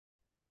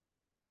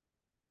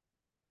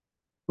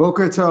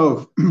Boker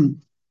Tov.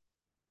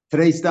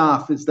 Today's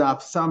daf is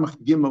daf Samach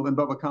Gimel and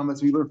Baba Kama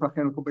as we learn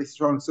Pachenical based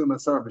strong Sunnah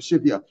Sarah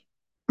Shivya.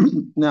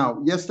 Now,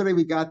 yesterday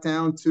we got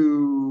down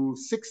to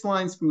 6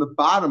 lines from the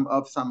bottom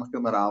of Samach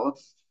Gimel Aleph.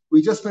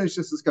 We just finished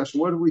this discussion.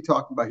 What are we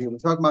talking about here? We're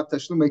talking about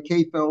Tashlume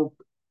Kefel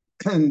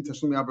and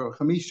Tashlume Abra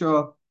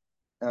Chamisha.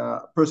 A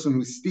person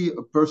who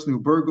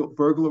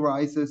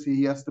burglarizes,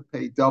 he has to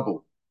pay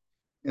double.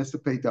 He has to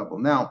pay double.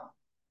 Now,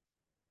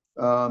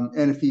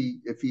 and if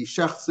he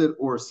shechts it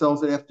or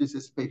sells it after, he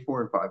has to pay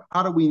 4 and 5.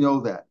 How do we know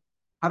that?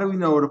 How do we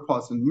know what a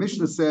plus? And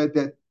Mishnah said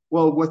that,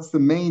 well, what's the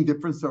main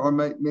difference? There are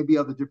maybe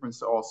other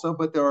differences also,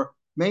 but there are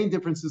main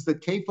differences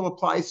that kefil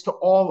applies to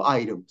all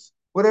items.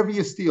 Whatever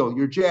you steal,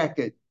 your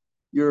jacket,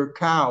 your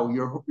cow,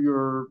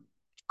 your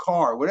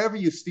car, whatever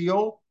you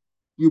steal,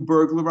 you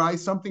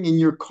burglarize something and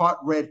you're caught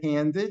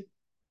red-handed,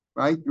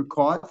 right? You're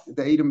caught.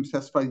 The item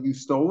testifies you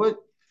stole it.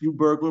 You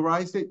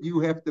burglarized it. You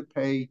have to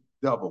pay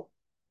double.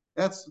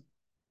 That's,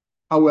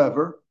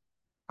 however,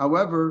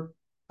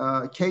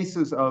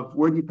 cases of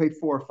where do you pay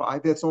 4 or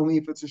 5? That's only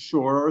if it's a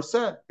shore or a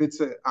set. If it's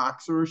an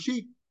ox or a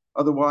sheep,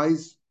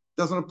 otherwise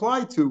doesn't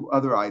apply to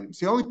other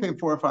items. You only pay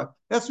 4 or 5.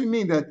 That's what we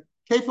mean that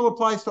kefil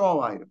applies to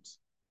all items.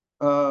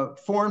 4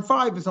 and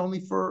 5 is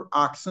only for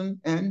oxen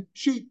and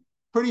sheep.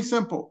 Pretty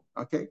simple.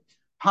 Okay.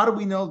 How do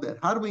we know that?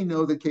 How do we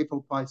know that kefil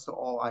applies to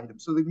all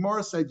items? So the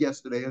Gemara said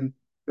yesterday on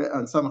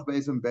Samach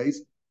Beis and Beis,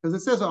 because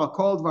it says, I'll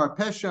call Dvar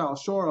Pesha, I'll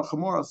Shor, I'll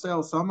Chamor, I'll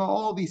Sel, Sama,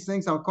 all these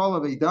things, I'll call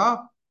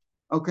Aveda.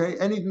 Okay,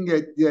 anything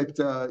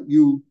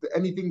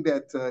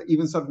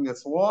even something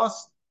that's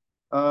lost,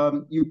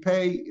 you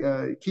pay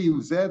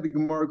Kiyuzeh. The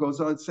Gemara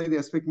goes on to say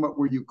they're speaking about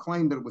where you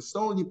claim that it was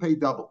stolen, you pay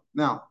double.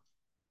 Now,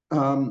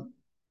 the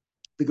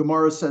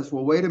Gemara says,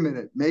 well, wait a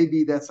minute,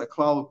 maybe that's a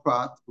klal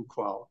prat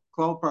uklal.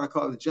 Klal prat,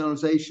 the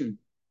generalization,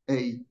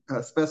 a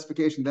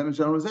specification, then a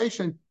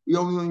generalization. We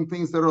only learn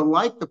things that are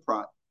like the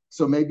prat.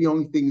 So maybe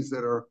only things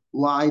that are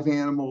live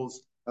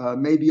animals,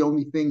 maybe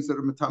only things that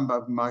are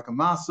matamba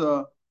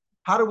masa.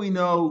 How do we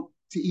know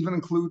to even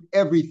include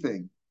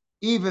everything,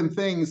 even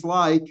things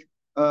like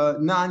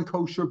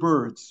non-kosher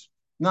birds,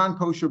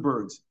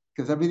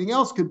 because everything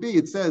else could be.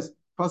 It says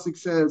pasuk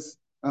says,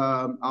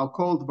 "I'll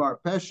call Dvar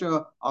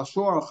Pesha, I'll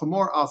Shor, I'll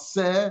Chamor, I'll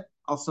Seh,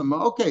 I'll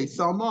Sama." Okay,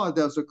 Salma,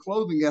 those are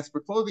clothing. That's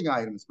for clothing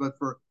items, but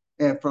for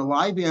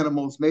live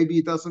animals, maybe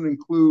it doesn't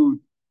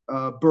include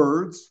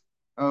birds.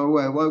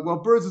 Well,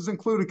 birds is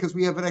included because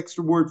we have an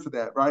extra word for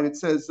that, right? It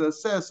says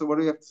Seh, so what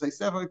do we have to say?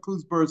 Seh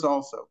includes birds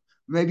also.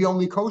 Maybe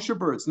only kosher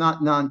birds,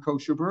 not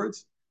non-kosher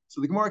birds. So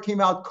the Gemara came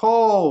out,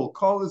 kol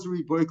is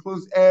riboy,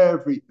 includes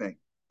everything.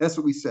 That's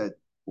what we said.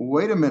 Well,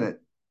 wait a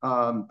minute.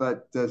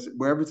 But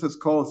wherever it says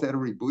kol, is that a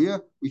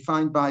ribuya? We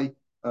find by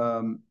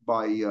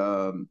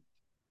Ma'aser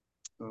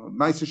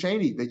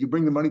Sheni that you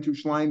bring the money to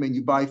Shleim and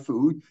you buy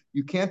food.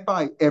 You can't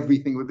buy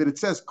everything with it. It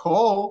says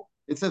kol.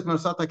 It says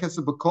Marsata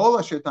Kesef B'kol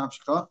Asher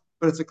Tamshcha,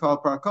 but it's a kol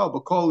parakol.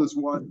 But kol is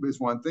one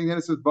thing. Then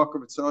it says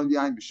Bakar V'tzon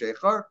Yain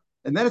B'Shechar.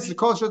 And then it's the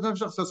kol shetam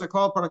shach, so it's a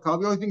kol parakal.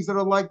 The only things that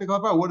are like the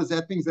kol parakal. What is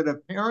that? Things that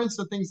have parents,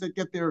 or things that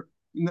get their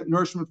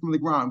nourishment from the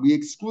ground. We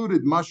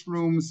excluded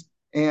mushrooms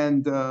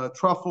and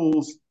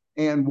truffles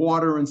and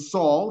water and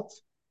salt,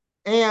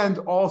 and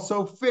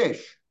also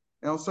fish.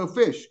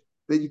 That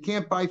you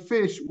can't buy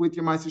fish with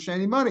your Ma'aser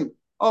Sheni money.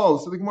 Oh,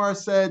 so the Gemara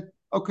said,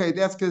 okay,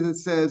 that's because it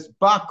says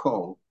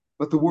bakol,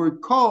 but the word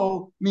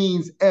kol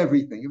means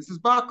everything. If it says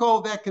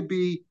bakol, that could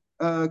be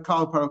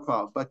kol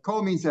parakal, but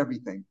kol means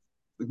everything.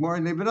 The Gemara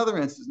and even other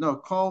answers. No,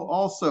 kol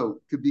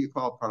also could be a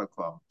klal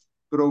parakal.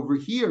 But over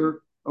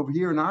here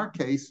in our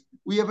case,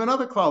 we have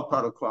another klal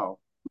parakal.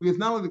 We have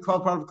not only the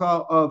klal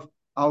parakal of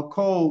al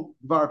kol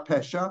var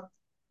pesha,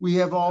 we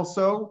have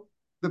also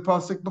the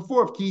pasuk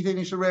before of kiten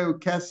nishareu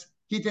kes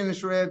kiten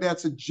nishareu.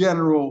 That's a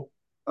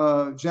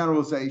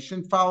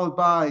generalization, followed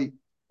by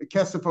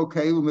kesef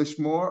okelu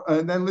lishmor,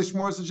 and then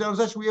lishmor is a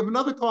generalization. We have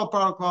another klal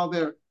parakal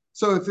there.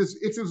 So if this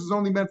was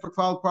only meant for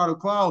klal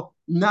parakal,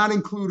 not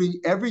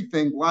including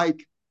everything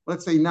like,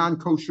 let's say,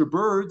 non-kosher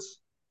birds,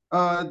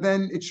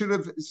 then it should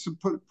have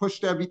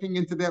pushed everything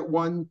into that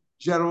one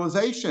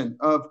generalization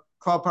of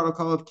klal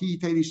parakal of ki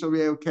tedi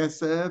shalreu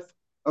kesef,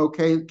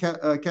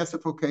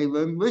 kesef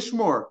okelim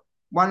lishmor.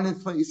 Why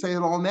didn't it say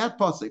it all in that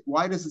pasuk?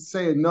 Why does it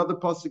say another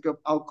pasuk of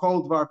al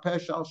kol dvar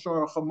pesh al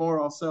shor al chamor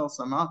al sel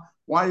sama?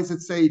 Why does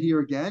it say it here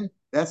again?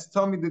 That's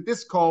telling me that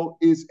this call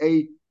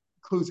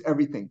includes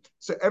everything.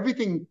 So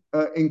everything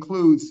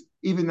includes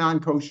even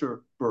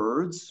non-kosher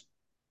birds,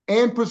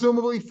 and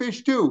presumably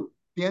fish too.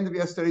 At the end of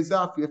yesterday's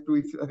daf, I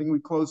think we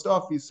closed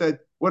off, you said,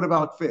 what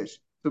about fish?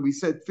 So we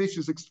said fish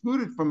is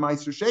excluded from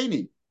Ma'aser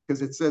Sheni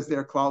because it says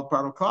they're klal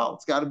parakal.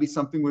 It's got to be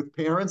something with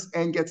parents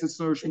and gets its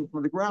nourishment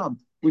from the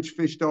ground, which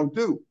fish don't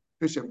do.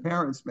 Fish have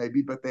parents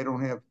maybe, but they don't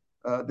get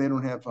the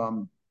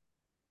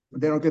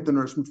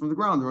nourishment from the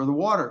ground. They're in the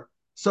water.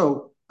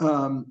 So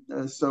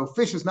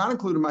fish is not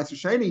included in Ma'aser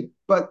Sheni,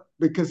 but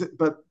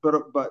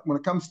when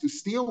it comes to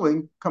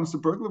stealing, comes to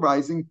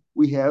burglarizing,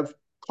 we have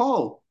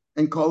kol.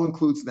 And kol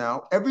includes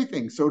now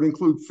everything. So it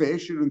includes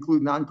fish, it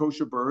includes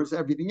non-kosher birds,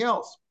 everything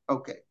else.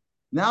 Okay.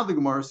 Now the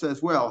Gemara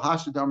says, well,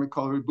 hashadamri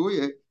kol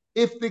ribuye,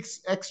 if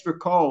this extra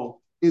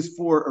kol is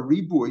for a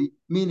ribui,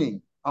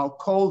 meaning al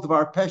kol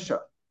dvar pesha.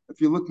 If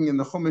you're looking in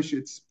the Chumash,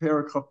 it's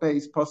Perak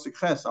Chafez Pasuk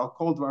Ches. Al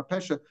kol dvar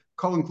pesha.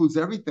 Kol includes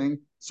everything.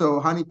 So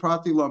hani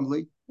prati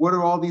lumli. What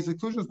are all these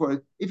exclusions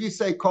for? If you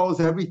say kol is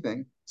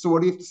everything, so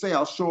what do you have to say?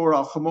 Al shor,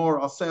 al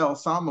chamor, al se, al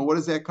sama. What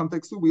does that come to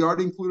exclude? We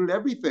already included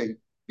everything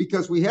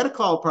because we had a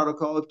kol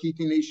protocol of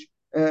kitinish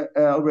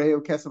el reo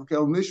kesef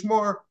kel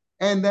nishmor,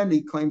 and then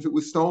he claims it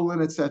was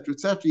stolen, etc.,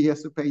 etc. He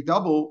has to pay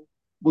double.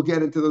 We'll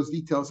get into those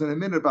details in a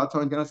minute about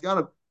Tony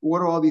Ganasgana. What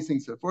are all these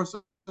things for?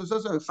 So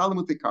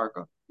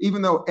karka,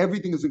 even though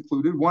everything is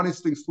included, one is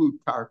to exclude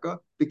karka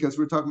because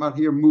we're talking about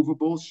here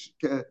movable.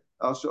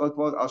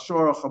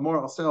 Al-shor,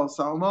 al-chamor, al-sel,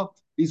 al-salma.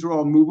 These are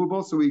all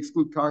movable, so we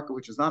exclude karka,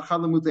 which is not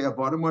chalamute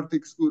avodim. We want to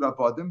exclude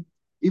avodim,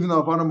 even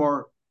though avodim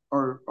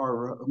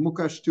are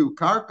mukash to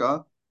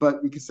karka.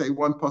 But we can say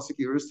one pasuk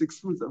here is to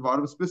exclude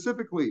avodim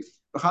specifically.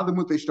 The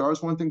chalamute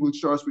stars, one thing with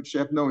stars which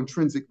have no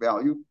intrinsic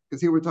value,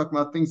 because here we're talking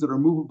about things that are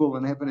movable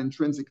and have an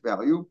intrinsic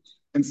value.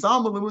 And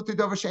salma lemute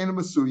davashena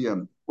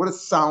masuyam. What is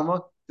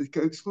salma?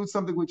 To exclude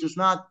something which is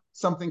not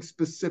something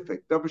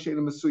specific. Davashena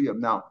masuyam.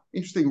 Now,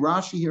 interesting.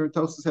 Rashi here in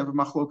Tosas have a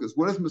machlokas.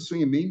 What does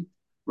masuyam mean?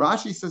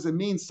 Rashi says it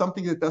means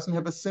something that doesn't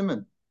have a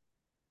simon.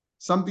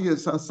 Something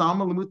that's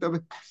salma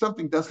lemute,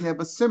 something doesn't have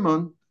a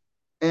simon,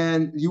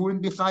 and you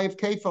wouldn't be chayiv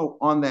kefil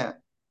on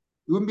that.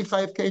 You wouldn't be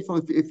chayiv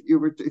kefil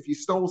if you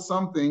stole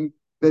something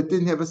that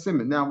didn't have a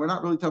simon. Now, we're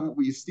not really talking about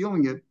where you're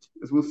stealing it.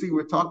 As we'll see,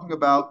 we're talking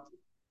about,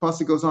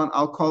 plus it goes on,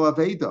 al kol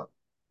aveda.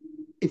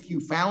 If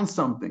you found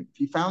something,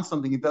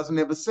 it doesn't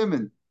have a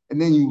simon,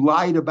 and then you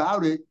lied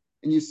about it,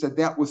 and you said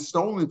that was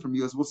stolen from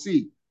you, as we'll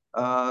see.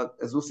 Al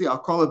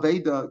kol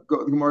aveda,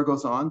 the Gemara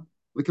goes on.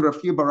 Look at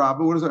Rav Chia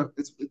Barabba. What is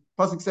it?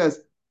 Pasuk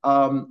says,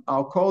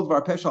 al kol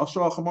dvar pesha, al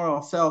shor, al chamor,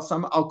 al sel,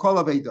 al kol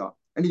aveda.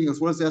 And he goes,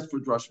 what is that for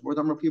drush?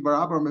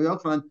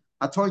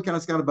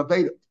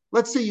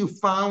 Let's say you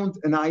found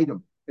an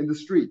item in the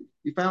street.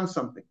 You found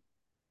something,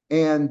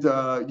 and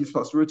you're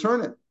supposed to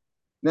return it.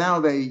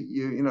 Now they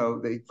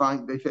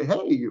say,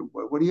 hey,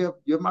 what do you have?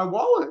 You have my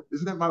wallet.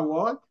 Isn't that my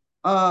wallet?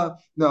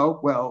 No.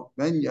 Well,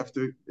 then you have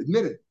to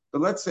admit it.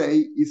 But let's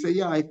say you say,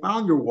 yeah, I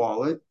found your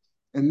wallet,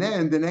 and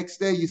then the next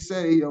day you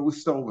say it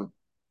was stolen.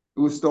 It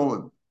was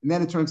stolen, and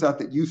then it turns out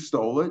that you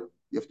stole it.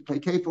 You have to pay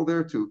kefil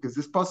there too, because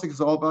this pasuk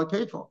is all about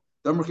kefil.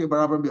 Something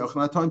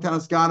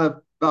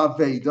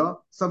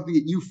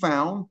that you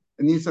found,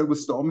 and you said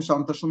was stolen.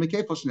 I'll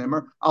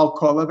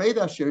call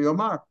Aveda Asher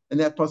Yomar. And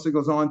that pasuk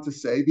goes on to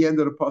say, the end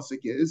of the pasuk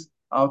is,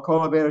 I'll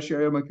call Aveda Asher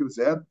Yomar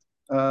Kuzeb.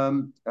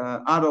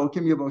 Adol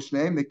Kim Yavo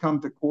Shneim, they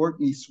come to court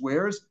and he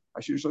swears,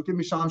 Asher Shokim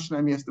Misham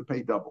Shneim, he has to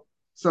pay double.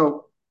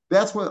 So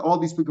that's what all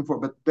these people for.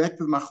 But back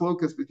to the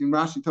machlokas between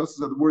Rashi and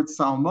Tosas of the word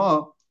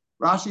Salma,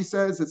 Rashi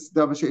says it's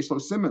Davashesh Lo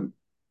Simon.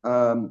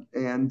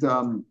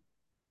 And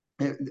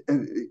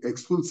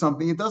exclude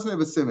something, it doesn't have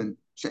a simon.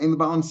 If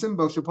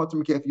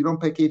you don't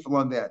pay kefil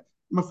on that.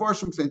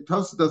 Mefarshim saying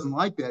Tosas doesn't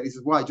like that. He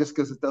says, why? Just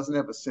because it doesn't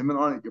have a simon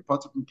on it, you're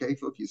potter from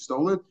kefil if you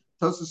stole it.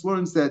 Tosas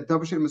learns that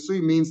Davashem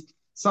Masui means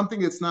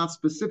something that's not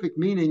specific,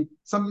 meaning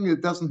something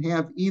that doesn't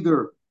have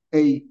either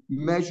a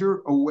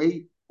measure, a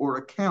weight, or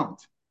a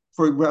count.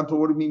 For example,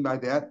 what do you mean by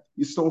that?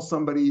 You stole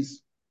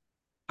somebody's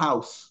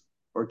house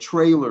or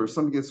trailer,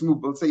 something that's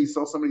moved. Let's say you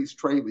stole somebody's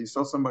trailer, you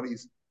stole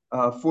somebody's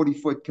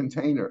 40-foot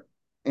container.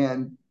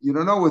 And you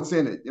don't know what's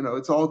in it.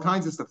 It's all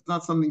kinds of stuff. It's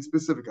not something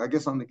specific. I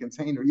guess on the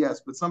container,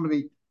 yes, but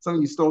something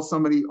you stole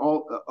somebody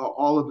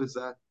all of his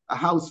a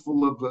house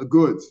full of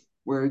goods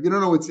where you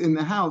don't know what's in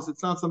the house.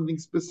 It's not something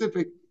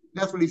specific.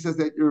 That's what he says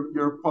that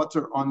you're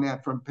potter on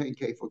that from paying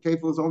kefil.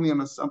 Kefil is only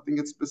on something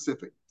that's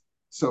specific.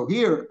 So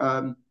here,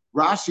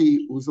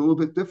 Rashi was a little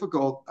bit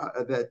difficult.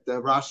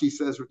 Rashi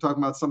says we're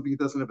talking about something that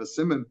doesn't have a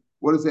simon.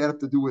 What does that have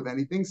to do with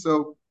anything?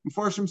 So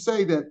Mefarshim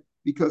say that,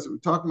 because we're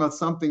talking about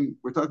something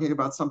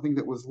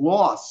that was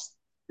lost.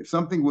 If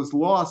something was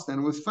lost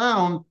and was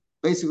found,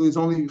 basically it's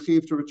only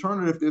chiv to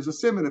return it if there's a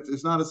simon. If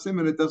there's not a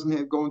simon, it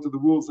doesn't go into the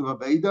rules of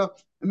Aveda,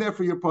 and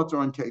therefore you're potter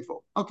on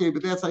kefil. Okay,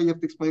 but that's how you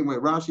have to explain why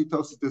Rashi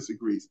Tosas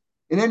disagrees.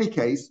 In any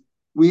case,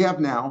 we have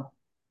now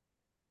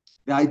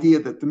the idea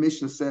that the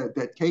Mishnah said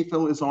that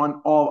kefil is on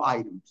all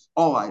items.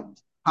 All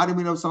items. How do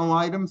we know it's on all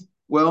items?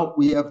 Well,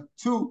 we have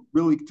two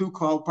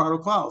called part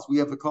of clouds. We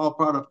have the called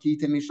part of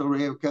Kita Nishal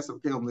Reo Kesef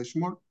Kel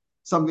Lishmor,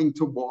 something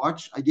to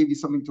watch. I gave you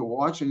something to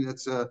watch, and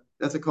that's a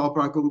kol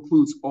parak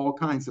includes all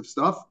kinds of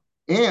stuff.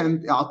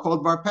 And I'll call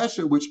it bar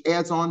pesha, which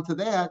adds on to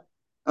that.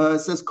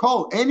 Says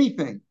call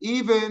anything,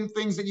 even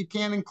things that you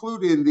can't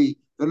include in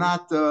they're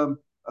not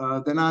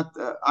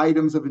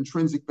items of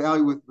intrinsic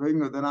value with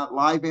ring, or they're not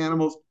live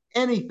animals.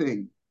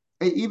 Anything,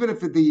 even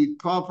if the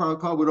kol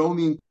parak would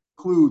only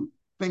include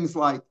things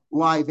like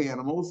live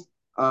animals.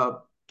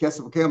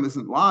 Kesef Kel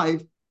isn't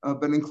live,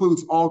 but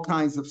includes all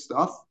kinds of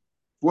stuff.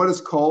 What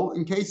is kol?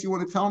 In case you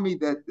want to tell me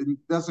that it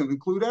doesn't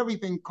include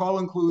everything, kol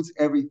includes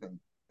everything,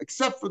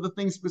 except for the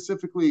things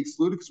specifically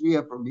excluded, because we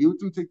have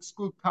permutum to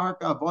exclude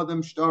karka,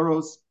 avodim,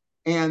 shtaros,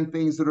 and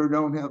things that are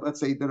known, let's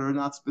say, that are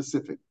not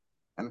specific.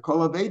 And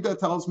Kol Aveda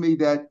tells me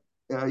that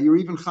you're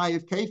even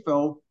chayiv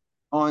kefil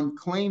on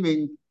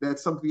claiming that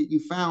something that you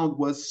found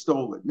was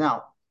stolen.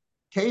 Now,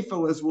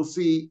 kefil, as we'll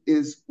see,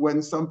 is when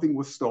something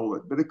was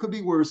stolen, but it could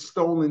be where it's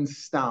stolen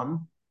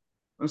stam.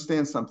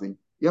 Understand something?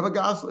 You have a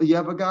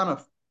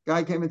ganaf.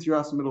 Guy came into your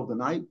house in the middle of the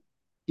night.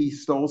 He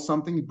stole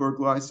something. He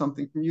burglarized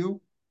something from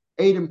you.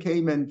 Adam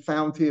came and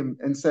found him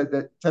and said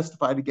that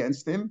testified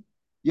against him.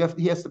 He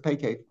has to pay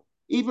kefil,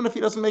 even if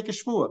he doesn't make a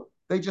shvuah.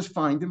 They just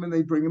find him and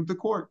they bring him to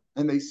court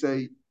and they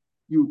say,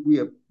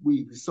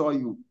 we saw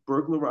you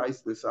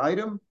burglarize this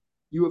item.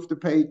 You have to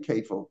pay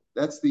kefil.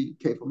 That's the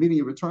kefil, meaning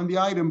you return the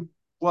item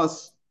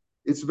plus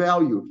its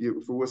value.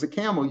 If it was a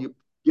camel, you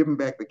give him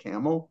back the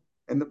camel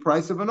and the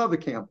price of another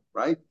camel,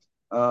 right?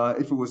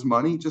 If it was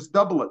money, just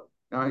double it.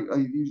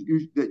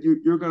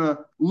 You're going to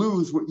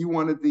lose what you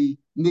wanted the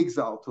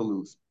nigzal to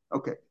lose.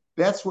 Okay,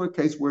 that's a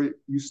case where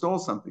you stole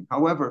something.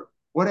 However,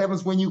 what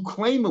happens when you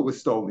claim it was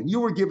stolen?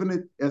 You were given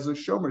it as a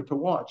shomer to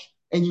watch,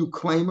 and you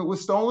claim it was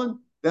stolen?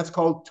 That's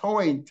called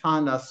toin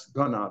tanas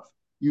ganav.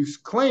 You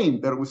claim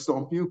that it was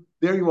stolen from you.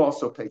 There you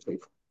also pay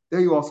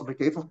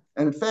kefil.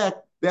 And in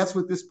fact, that's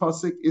what this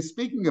pasuk is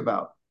speaking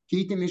about.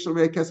 If you don't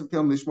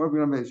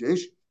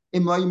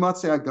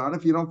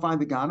find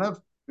the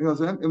ganav,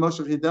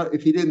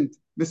 if he didn't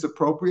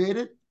misappropriate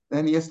it,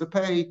 then he has to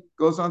pay.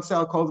 Goes on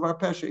sale, called var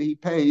pesha. He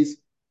pays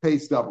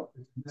double.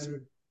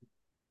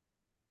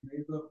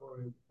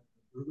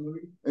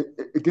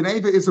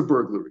 Geneva is a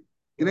burglary.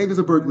 A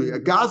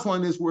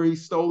gazlan is where he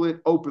stole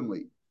it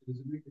openly.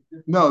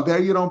 No,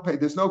 there you don't pay.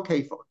 There's no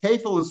kefil.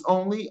 Kefil is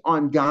only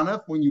on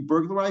ganav when you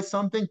burglarize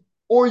something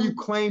or you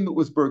claim it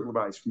was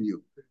burglarized from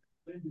you.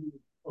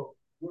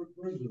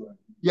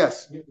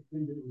 Yes.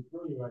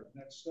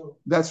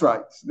 That's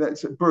right.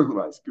 That's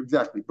burglarized.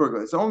 Exactly.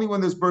 Burglarized. It's only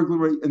when there's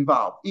burglary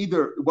involved.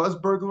 Either it was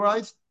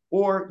burglarized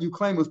or you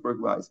claim it was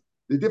burglarized.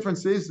 The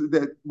difference is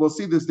that we'll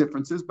see there's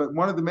differences, but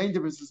one of the main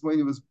differences when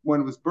it was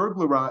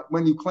burglarized,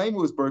 when you claim it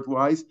was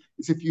burglarized,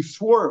 is if you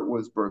swore it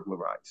was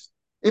burglarized.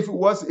 If it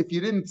was, if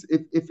you didn't,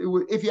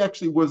 if he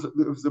actually was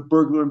a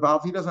burglar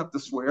involved, he doesn't have to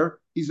swear.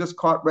 He's just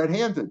caught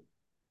red-handed.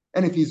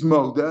 And if he's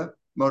moda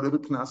of a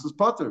knas is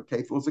potter.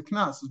 Kefil is a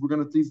knas. We're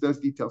going to tease those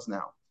details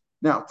now.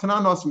 Now,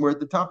 Tanan Osim, we're at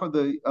the top of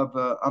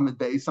Amid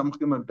Beis,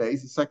 Samchim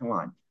Beis, the second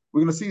line.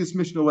 We're going to see this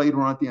Mishnah later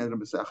on at the end of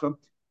the Masechah.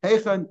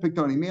 Heichan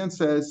Piktoni, man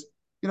says,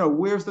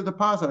 where's the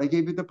deposit? I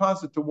gave you a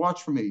deposit to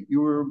watch for me.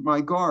 You were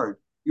my guard.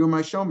 You were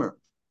my shomer.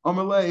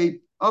 Amalei,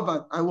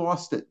 Avad, I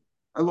lost it.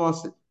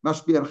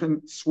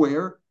 Mashbiachim,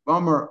 swear.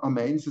 Amar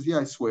Amen. He says, yeah,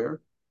 I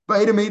swear.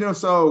 But Edom,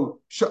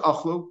 so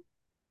Sha'achlu.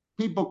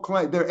 People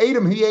claim they're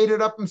Edom, he ate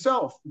it up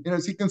himself.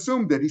 He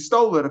consumed it. He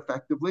stole it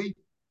effectively.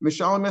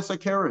 Mishalim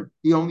Esakeren.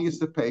 He only has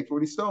to pay for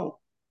what he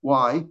stole.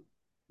 Why?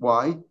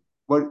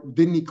 What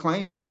didn't he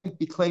claim?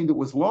 He claimed it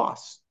was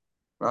lost,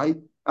 right?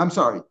 I'm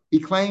sorry. He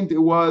claimed it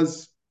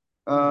was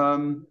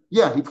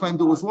he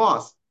claimed it was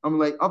lost. I'm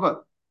like,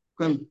 on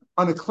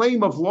a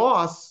claim of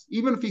loss,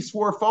 even if he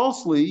swore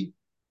falsely,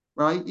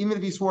 right? Even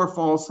if he swore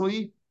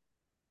falsely,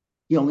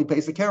 he only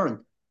pays a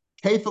keren.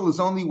 Kefil is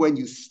only when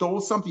you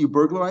stole something, you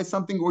burglarized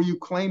something, or you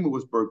claim it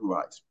was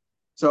burglarized.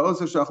 So let's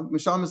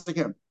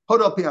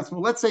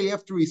say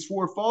after he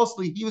swore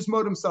falsely, he was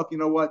mode himself. You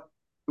know what?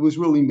 It was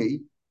really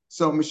me.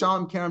 So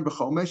Mishalim Karen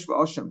B'chomesh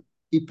V'Oshem,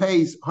 he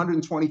pays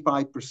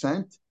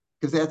 125%,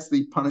 because that's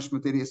the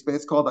punishment that he has to pay.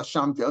 It's called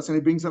Asham Gzelos, and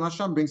he brings an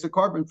Asham, brings a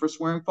carbon for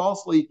swearing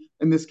falsely.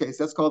 In this case,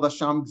 that's called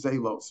Asham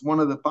Gzelos, one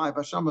of the 5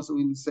 Ashamas that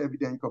we would say every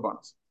day in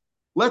Korbanos.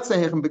 Let's say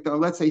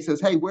he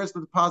says, hey, where's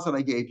the deposit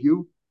I gave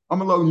you?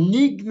 Amalo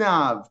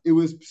Nignav, it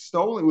was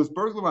stolen, it was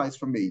burglarized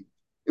from me.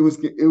 It was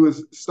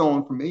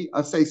stolen from me.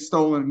 I say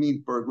stolen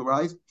means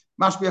burglarized.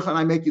 Mashbiach,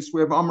 I make you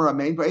swear of Amar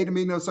Amen, but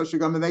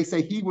and they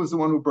say he was the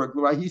one who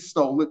burglarized. He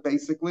stole it,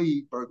 basically.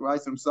 He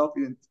burglarized himself.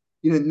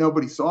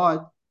 Nobody saw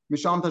it.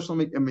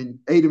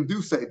 Adam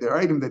do say there,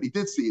 Adam, that he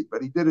did see it,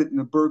 but he did it in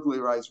a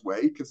burglarized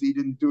way because he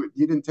didn't do it.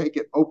 He didn't take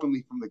it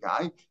openly from the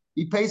guy.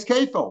 He pays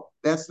kefil.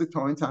 That's the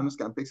Torah time this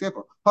guy pays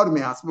kefil. How do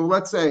we ask? Well,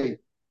 let's say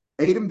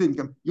Adam didn't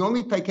come. You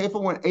only pay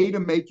kefil when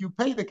Adam make you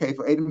pay the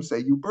kefil. Adam say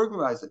you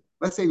burglarize it.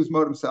 Let's say he was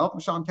mowed himself.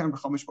 Misham can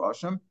b'chomish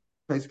b'asham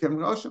pays kefil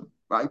b'asham,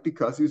 right?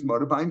 Because he was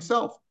mowed by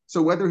himself.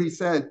 So whether he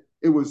said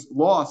it was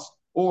lost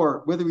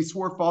or whether he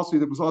swore falsely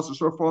that it was lost or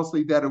swore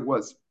falsely that it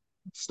was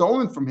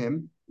stolen from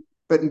him.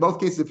 But in both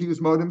cases, if he was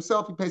mowed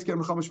himself, he pays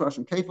kefil b'chomish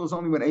b'asham. Kefil is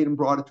only when Adam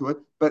brought it to it.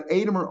 But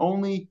Adam are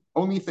only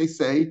if they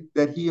say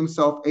that he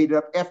himself ate it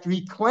up after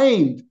he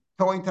claimed.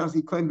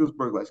 He claimed it was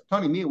burglarized.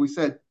 Tony, me, we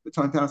said the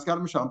Tony Tanis got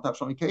him Misham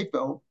Tavshani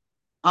Kefil.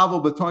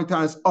 Aval the Tony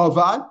Tanis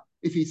Avad.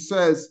 If he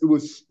says it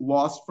was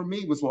lost from me,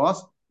 it was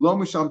lost. Lo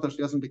Misham Tash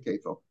doesn't be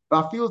Kefil.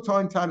 But I feel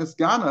Tony Tanis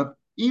Ganav.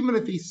 Even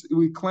if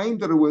we claimed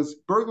that it was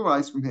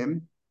burglarized from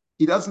him,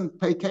 he doesn't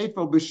pay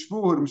Kefil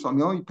b'shvuah to Misham.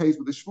 He only pays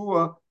with the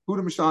shvuah. Who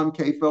to Misham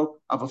Kefil?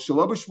 Aval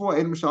Shelo b'shvuah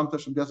and Misham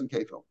Tash doesn't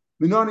Kefil.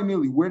 Minoni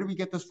Mili. Where do we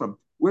get this from?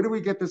 Where do we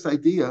get this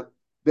idea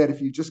that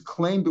if you just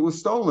claimed it was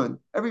stolen,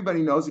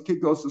 everybody knows. A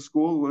kid goes to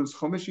school, when it's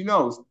chumash, he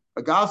knows.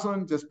 A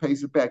goslin just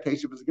pays it back.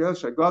 If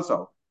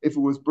it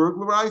was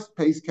burglarized,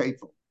 pays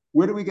kefil.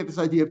 Where do we get this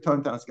idea of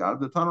Tan Tanas Ganav?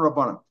 The Tana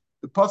Rabbanim.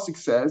 The pasuk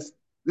says,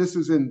 this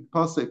is in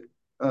pasuk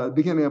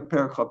beginning of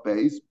Perikha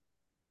Beis.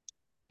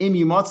 Im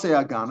yimatzei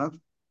aganav,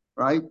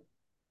 right?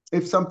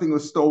 If something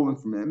was stolen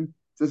from him,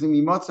 it says im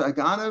yimatzei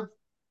aganav.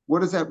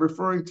 What is that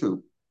referring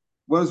to?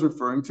 What is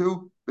referring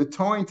to?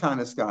 Betoin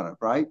tanas ganav,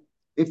 right?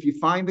 If you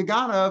find the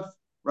ganav,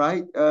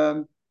 right,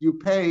 you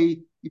pays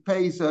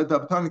the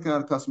betoin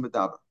ganav custom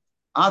medaber.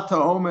 Ata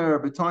omer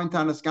betoin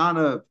tanas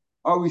ganav.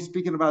 Are we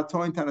speaking about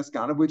toin tanas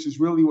ganav, which is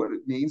really what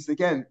it means?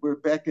 Again, we're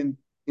back in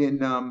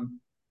Gunav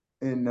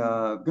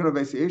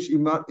Ish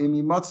im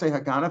yimatzei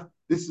haganav.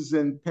 This is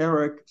in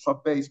Perik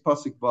Chabbeis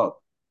Pasuk Vav.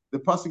 The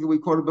pasuk that we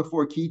quoted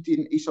before,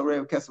 Kitin Ishal Rei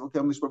Kesef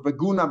Kel Mishpar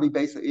Vaguna Mi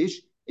Beisa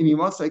Ish Im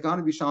Yimatzei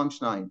Ganav Yishalem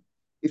Shnayim.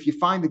 If you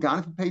find the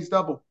Ganav, he pays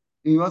double.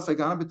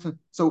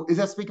 So is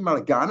that speaking about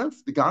a Ganav?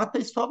 The Ganav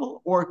pays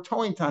double, or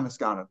Toin Tanas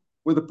Ganav,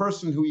 where the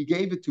person who you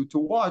gave it to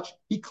watch,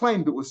 he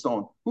claimed it was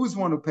stolen. Who's the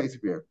one who pays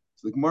it here?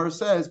 So the Gemara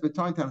says, but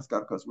Toin Tanas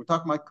Ganav, because we're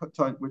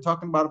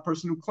talking about a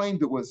person who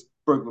claimed it was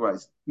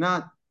burglarized,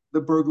 not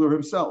the burglar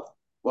himself.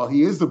 Well,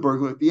 he is the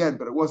burglar at the end,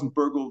 but it wasn't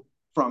burgled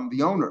from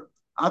the owner.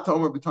 What do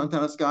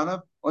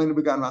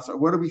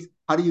we?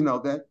 How do you know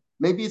that?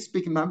 Maybe it's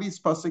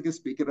pasuk is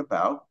speaking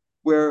about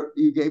where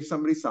you gave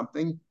somebody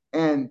something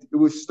and it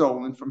was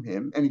stolen from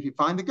him, and if you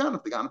find the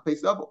ganav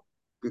pays double.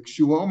 The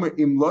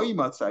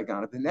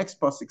next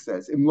pasuk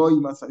says, if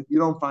you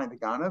don't find the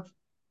ganav,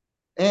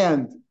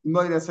 and in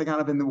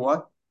the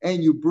what?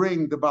 And you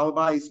bring the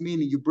balabais,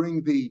 meaning you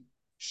bring the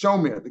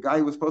shomer, the guy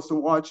who was supposed to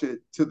watch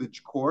it, to the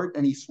court,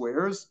 and he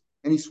swears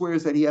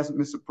that he hasn't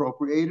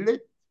misappropriated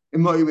it.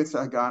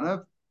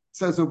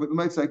 Says over the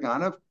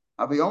Ganav,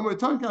 the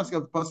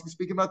pasuk is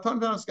speaking about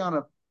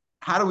Ganav.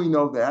 How do we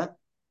know that?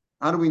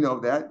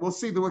 We'll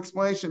see the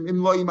explanation.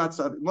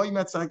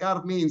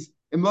 Ganav means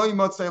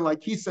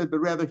like he said, but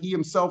rather he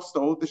himself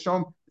stole it. It's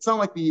not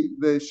like the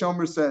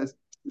shomer says.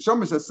 The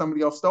shomer says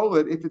somebody else stole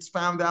it. If it's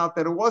found out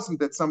that it wasn't,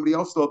 that somebody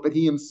else stole it, but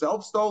he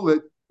himself stole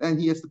it, then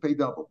he has to pay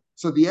double.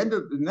 So the end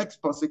of the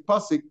next pasuk,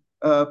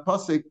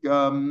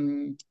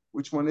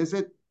 which one is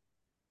it?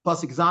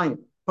 Pasuk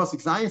Zion.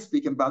 Pasuk Zion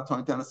speaking about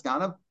Tanas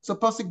Ganav. So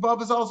Pasuk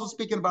Vav is also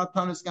speaking about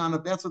Tanas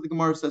Ganav. That's what the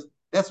Gemara says.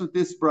 That's what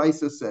this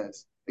brisa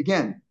says.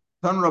 Again,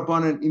 Tan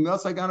Rabbanan email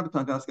Saganav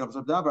Tanas Ganav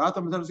Sabdaber.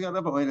 Atam Tanas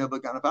Ganav Oina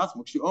Ganav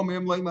Asmuk. She Omer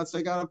Imla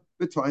Saganav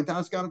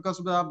Tanas Ganav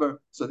Kasabdaber.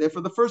 So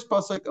therefore, the first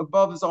pasuk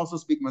above is also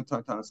speaking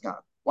about Tanas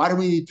Ganav. Why do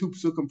we need two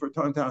psukim for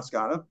Tanas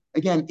Ganav?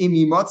 Again, Im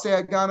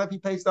Yimatzei Ganav he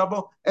pays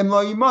double. Im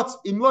Lo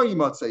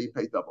Yimatzei he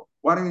pays double.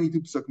 Why do we need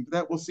two psukim for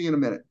that? We'll see in a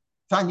minute.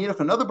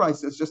 Another brisa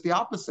says just the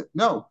opposite.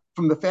 No,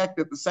 from the fact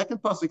that the second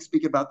pasuk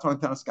speaking about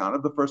Tanas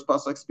Ganav, the first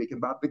pasuk speaking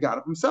about the God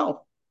of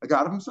himself. The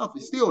God of himself.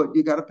 You steal it,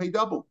 you got to pay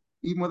double,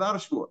 even without a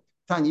shvur.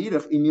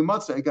 Tanyirach in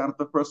Yimatzei Ganav,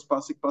 the first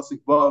pasuk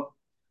vav.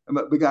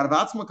 The God of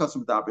Atzmo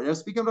custom daber.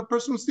 Speaking of a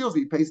person who steals,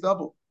 he pays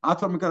double.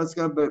 Maybe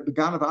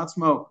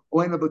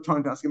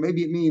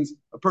it means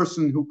a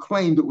person who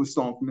claimed it was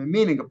stolen from him,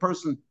 meaning a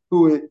person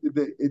who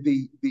the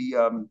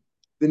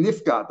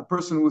nifgat, the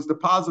person who was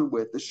deposited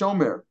with, the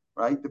shomer.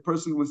 Right, the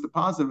person who was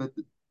deposited,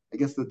 I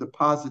guess the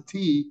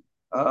depositee,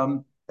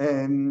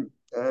 and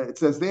it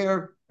says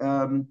there, is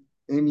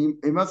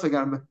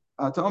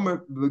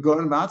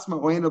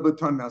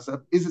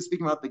it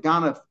speaking about the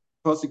Ganav?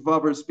 Pasuk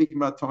Vav is speaking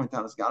about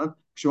Tanas Ganav.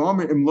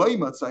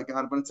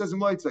 When it says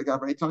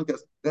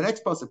the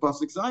next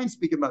pasuk Zion,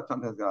 speaking about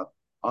Tanas Ganav.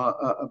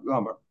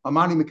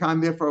 Amani Mekayim.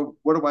 Therefore,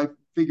 what do I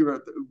figure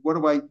out? What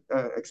do I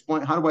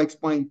explain? How do I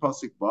explain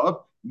pasuk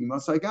Vav?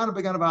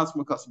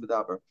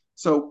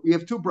 So we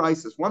have two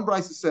brises. One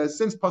brisa says,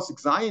 since pasuk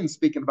Zion is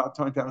speaking about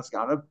Tanas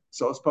Ganav,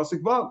 so is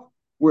pasuk Vav.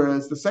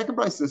 Whereas the second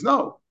brisa says,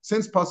 no,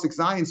 since pasuk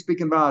Zion is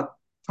speaking about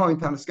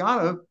Tanas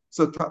Ganav,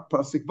 so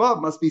pasuk Vav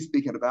must be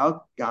speaking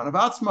about Ganav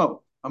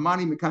Atzmo.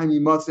 Amani Mekayim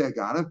Yimatzei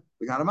Ganav,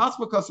 the Ganav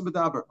Atzmo Kasam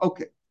B'daber.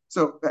 Okay,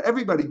 so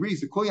everybody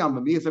agrees. The Kulyam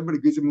Lamiyas, everybody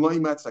agrees.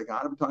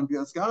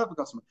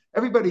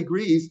 Everybody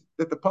agrees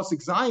that the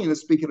pasuk Zion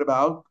is speaking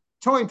about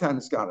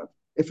Tanas Ganav.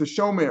 If a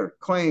shomer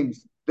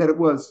claims that it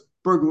was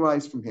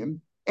burglarized from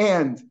him,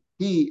 and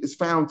he is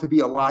found to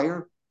be a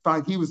liar,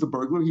 find he was the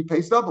burglar, he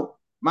pays double.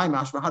 My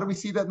mashma, how do we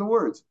see that in the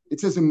words?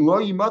 It says, Im lo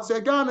yimatzei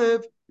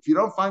ganav, if you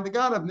don't find the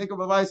ganav, nikol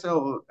v'vais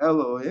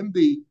Elohim,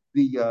 the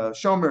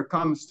shomer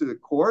comes to the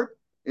court,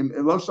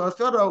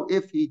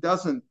 if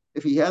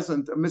he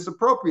hasn't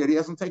misappropriated, he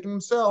hasn't taken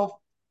himself,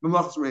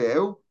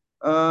 right?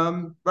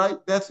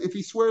 That's if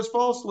he swears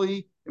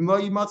falsely, he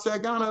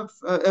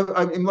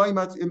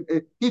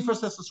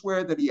first has to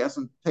swear that he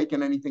hasn't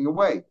taken anything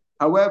away.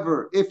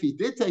 However, if he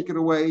did take it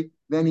away,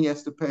 then he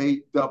has to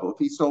pay double if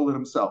he sold it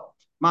himself.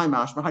 My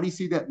mashma, how do you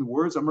see that in the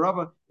words?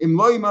 Amarava, im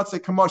lo yimatzei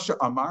kamasha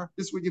amar.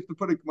 This is what you have to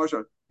put in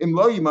kamasha. Im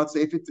lo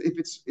yimatzei,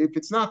 if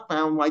it's not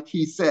found like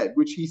he said,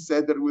 which he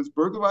said that it was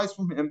burglarized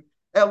from him,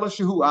 ela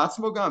shehu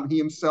atzmo gam, he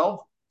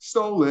himself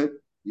stole it.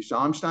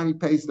 Yisham Stein, he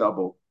pays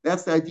double.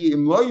 That's the idea.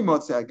 Im lo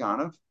yimatzei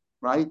ganav,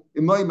 right?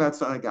 Im lo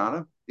yimatzei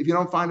ganav. If you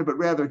don't find it, but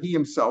rather he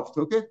himself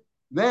took it,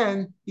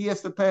 then he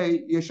has to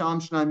pay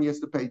Yisham Stein, he has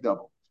to pay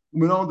double.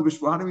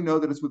 How do we know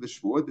that it's with the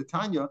shvua? The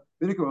Tanya,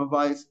 the Nikra of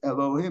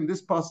Elohim.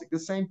 This pasuk, the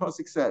same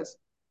pasuk says,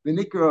 the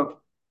Nikra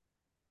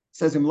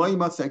says Im lo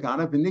yimatzeh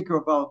ganav, the Nikra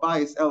of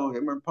Balbayis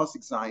Elohim, or in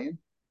pasuk Zion,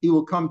 he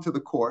will come to the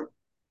court,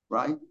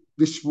 right?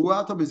 The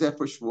shvua is that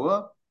for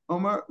shvua.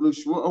 Omer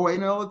l'shvua. Oh, wait,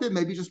 no, it did.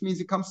 Maybe it just means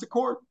he comes to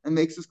court and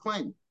makes his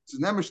claim. So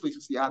never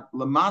shlichus yad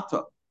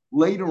lamata.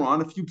 Later on,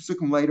 a few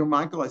psukim later,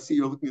 Michael, I see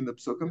you're looking in the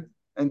psukim,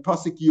 and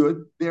pasuk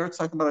yud there it's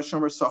talking about a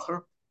shomer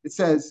sacher. It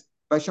says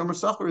by shomer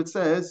sacher, it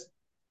says.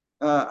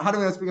 How do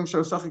we know speak of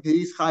shomer sacher?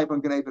 He's chayv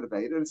on ganei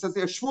b'daved, and it says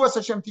there shvuas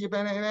Hashem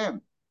tiyaben.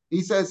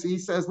 He says,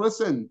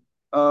 listen,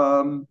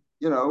 there's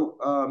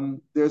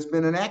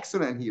been an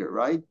accident here,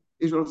 right?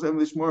 Israel said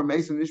lishmor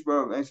mason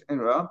nishbar and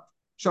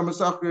shomer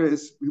sacher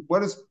is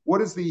what is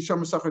the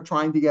shomer sacher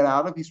trying to get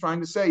out of? He's trying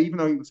to say, even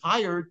though he was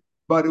hired,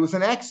 but it was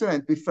an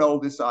accident befell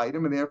this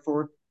item, and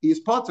therefore he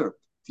is potter.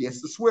 He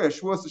has to swear.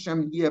 Shvuas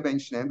Hashem ben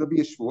shneim. There'll be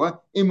a shvua.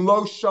 Im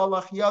lo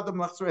shalach yadam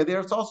lachzoreh. There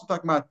it's also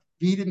talking about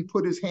he didn't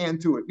put his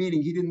hand to it,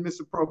 meaning he didn't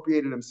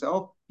misappropriate it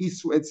himself.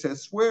 It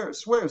says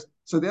swears.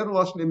 So there the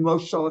lashon im lo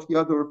shalach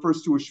yadam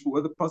refers to a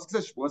shvua. The pasuk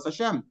says shvuas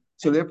Hashem.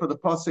 So therefore the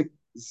pasuk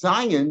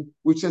Zion,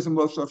 which says im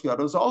lo shalach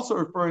yadam, is also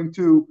referring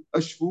to a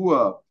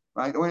shvua.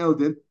 Right? That's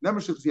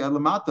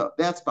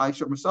by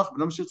Shomer Sacher.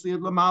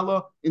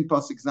 Lamala in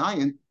pasuk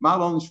Zion.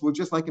 Mala on shvua,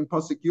 just like in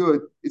pasuk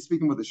Yud, it's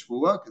speaking with a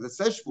shvua because it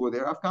says shvua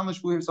there. Afkan the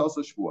shvua is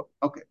also shvua.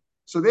 Okay,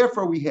 so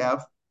therefore we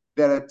have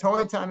that a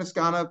Tohen Tanis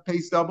Ganav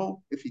pays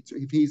double if he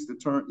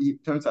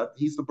turns out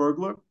he's the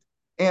burglar,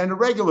 and a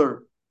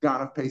regular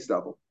Ganav pays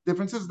double.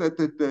 Difference is that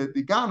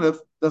the Ganav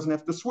doesn't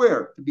have to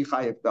swear to be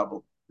chayiv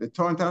double. The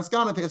Tohen Tanis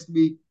Ganav has to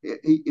be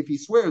if he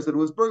swears that it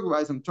was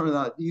burglarized and turned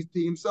out he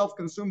himself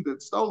consumed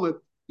it, stole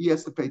it. He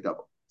has to pay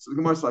double. So the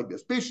Gemara is like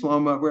this.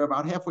 Bishlama, we're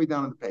about halfway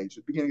down on the page,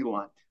 at the beginning of the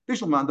line.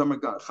 Bishlama,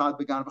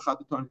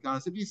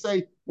 if you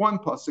say one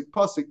pasuk,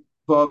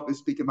 Vav is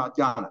speaking about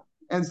Yana,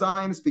 and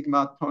Zion is speaking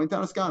about Tohen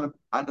Tanis Ganav.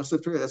 I know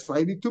that's why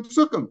you need two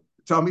psukim.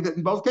 Tell me that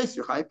in both cases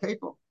you're chayav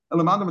people. If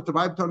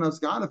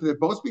they're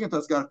both speaking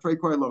Tanis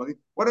Ganav,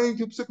 what are you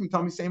two psukim?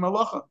 Tell me same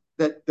halacha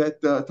that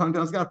Tohen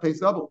Tanis Ganav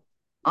pays double.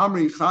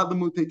 Amri chad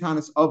lemutei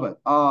tanis avad.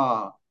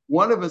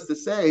 One of us to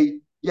say.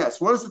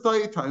 Yes, one is to tell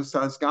you Tohen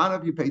Tanis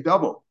Ganav, you pay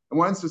double. And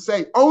one is to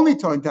say only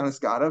Tohen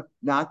Tanis Ganav,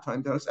 not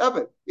Tohen Tanis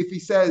Evet. If he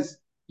says,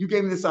 you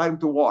gave me this item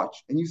to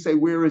watch, and you say,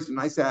 where is it? And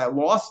I say, I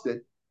lost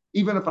it.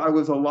 Even if I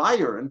was a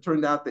liar and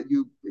turned out that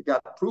you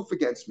got proof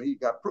against me, you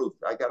got proof.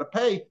 I got to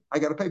pay,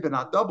 but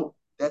not double.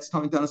 That's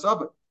Tohen Tanis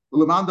Evet.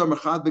 So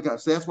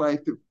that's what I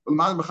have to.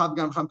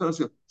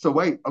 So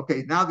wait,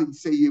 okay, now that you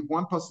say you have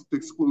one person to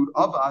exclude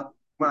Avad,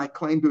 when I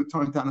claim to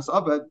Tohen Tanis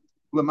Evet,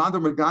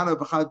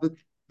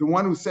 the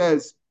one who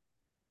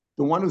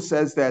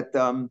says that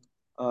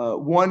one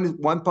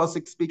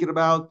pasuk speaking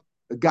about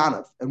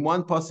Ganav and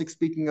one pasuk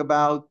speaking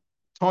about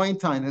Tohen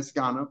Tanis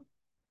Ganav,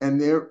 and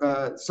there.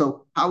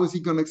 So how is he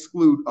going to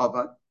exclude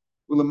Avad?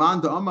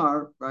 Ulamanda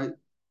Amar, right?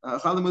 He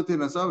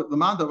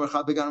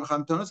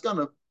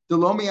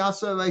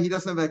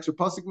doesn't have extra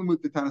pasuk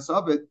limut the Tanis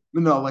Avad.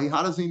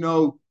 How does he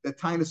know that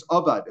Tanis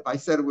Avad? If I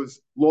said it was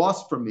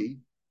lost from me,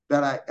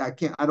 that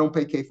I don't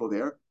pay kefil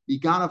there.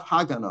 Ganav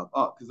Haganav.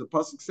 Because the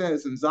pasuk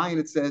says in Zion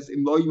it says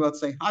Im lo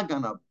yimatzeh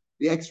Haganav.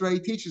 The X-ray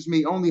teaches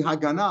me only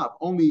Haganav,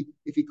 only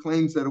if he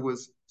claims that it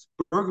was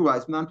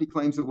burglarized, not if he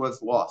claims it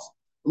was lost.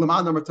 If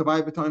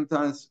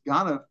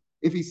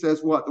he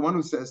says what? The one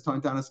who says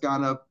Tohen Tanis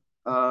Ganav,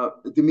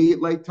 Demi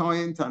Lake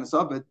Tohen Tanis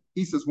Avad,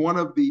 he says one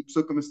of the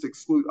psukim is to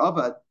exclude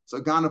Avad. So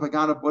Ganav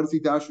Haganav, what does he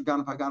dash?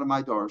 Ganav Haganav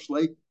my Darish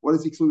Lake. What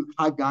does he exclude?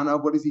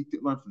 Haganav. What does he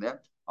learn from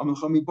that? I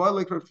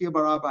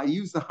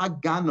use the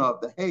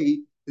Haganav, the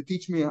hay, to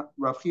teach me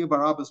Rav Chia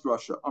bar Abba's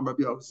drasha.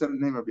 Said the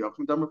name of Rav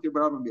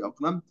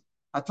Yochanan.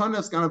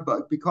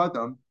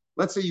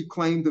 Let's say you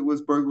claimed it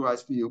was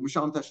burglarized for you. As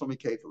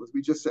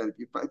we just said, if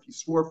you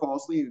swore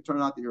falsely and it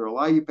turned out that you're a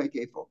liar, you pay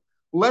kefil.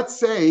 Let's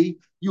say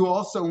you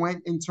also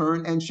went in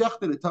turn and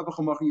shechted it.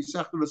 You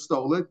shechted or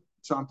stole it.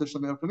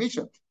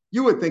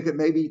 You would think that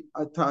maybe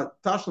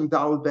Tashlim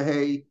Dalad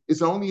Behay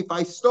is only if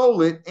I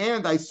stole it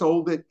and I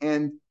sold it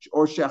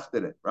or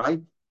shechted it,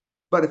 right?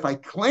 But if I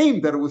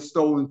claimed that it was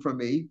stolen from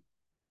me,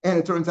 and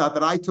it turns out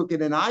that I took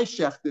it and I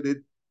shechted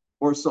it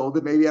or sold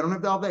it, maybe I don't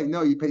have dalvei.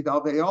 No, you pay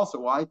dalvei also.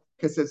 Why?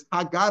 Because it says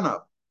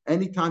haganav.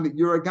 Anytime that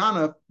you're a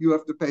ganav, you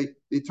have to pay.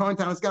 The Tohen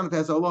Tanis Ganav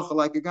has a halacha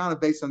like a ganav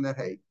based on that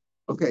hay.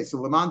 Okay,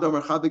 so Laman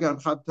Domer Chad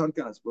Ganav Chad Tohen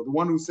Tanis. Well, the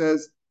one who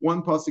says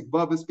one pasuk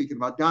Vav is speaking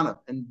about ganav,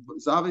 and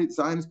Zion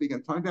is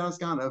speaking Tohen Tanis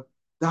Ganav.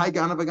 The high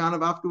ganav a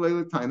ganav after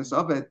Leila Tanis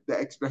of it. The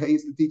extra hay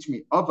is to teach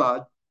me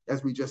avad,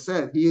 as we just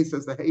said. He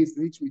says the hay is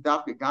to teach me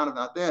dafka ganav,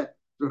 not that.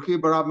 How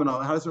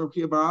does Rav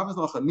Chia bar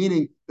Abba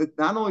meaning that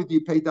not only do you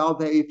pay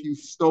dalvei if you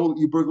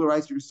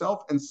burglarized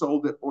yourself and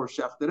sold it or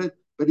shechted it,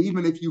 but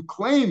even if you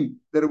claim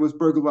that it was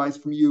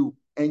burglarized from you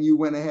and you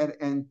went ahead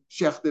and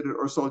shechted it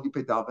or sold, you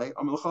pay dalvei.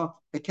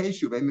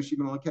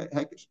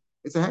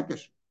 It's a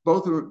hekesh.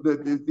 Both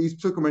these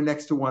psukim are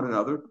next to one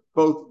another.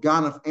 Both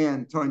Ganav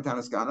and Tohen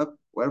Tanis Ganav.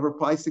 Whatever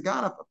applies to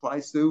Ganav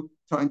applies to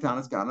Tohen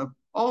Tanis Ganav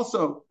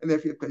also, and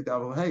therefore you pay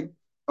dalvei.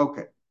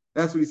 Okay.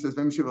 That's what he says.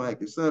 So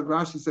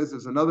Rashi says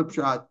there's another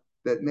pshat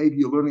that maybe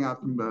you're learning out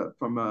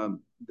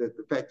from the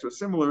facts are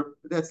similar,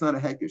 but that's not a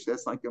hekesh.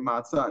 That's like a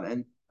matzah.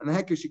 And a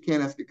hekesh, you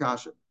can't ask a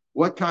kasha.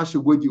 What kasha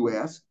would you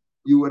ask?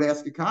 You would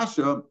ask a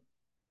kasha.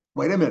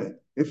 Wait a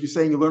minute. If you're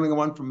saying you're learning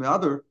one from the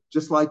other,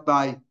 just like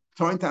by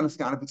Toin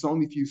Tanaskan, it's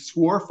only if you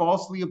swore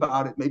falsely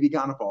about it, maybe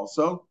Ganaf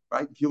also,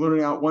 right? If you're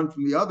learning out one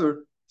from the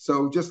other,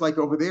 so just like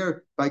over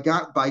there, by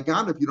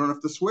Ganaf, you don't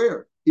have to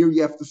swear. Here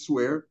you have to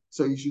swear,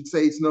 so you should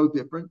say it's no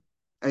different.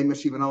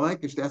 That's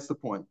the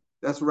point.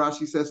 That's what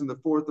Rashi says in the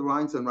fourth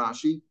lines in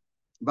Rashi.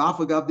 In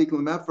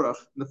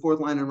the fourth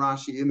line in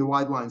Rashi, in the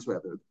wide lines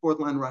rather. The fourth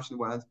line in Rashi, in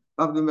the wide lines.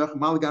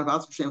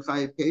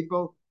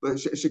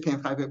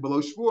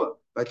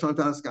 By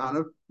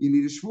Chontan you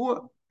need a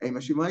shvua.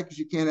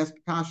 You can't ask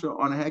a kasha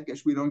on a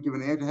hekesh. We don't give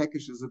an answer.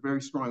 Hekesh is a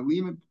very strong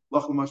liman.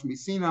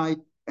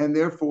 And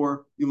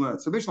therefore you learn.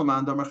 So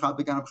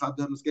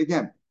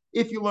again,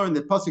 if you learn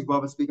that Pasuk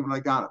Vav is speaking of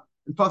Nagana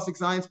and Pasuk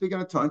Zion speaking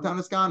of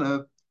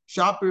Chontan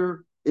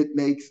Shapir, it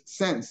makes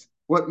sense.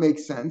 What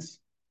makes sense?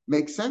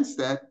 Makes sense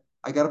that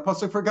I got a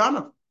pasuk for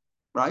Ganav,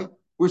 right?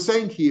 We're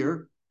saying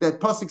here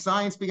that pasuk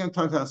Zion speaking of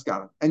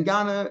Ganav, and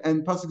Gana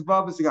and pasuk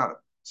Vav is Ganav.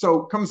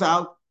 So it comes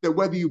out that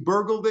whether you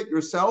burgled it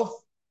yourself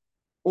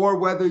or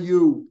whether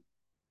you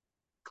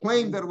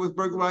claim that it was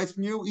burglarized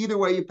from you, either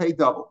way you pay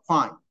double.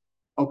 Fine,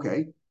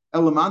 okay.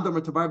 If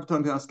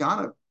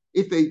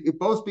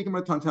both speak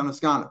about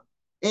Ganav.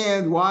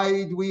 And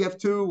why do we have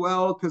two?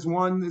 Well, because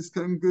one is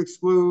going to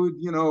exclude,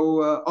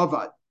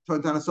 Avad,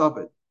 Tantanas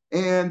Avad.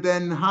 And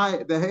then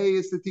the hay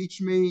is to teach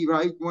me,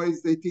 right? What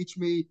is they teach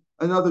me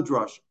another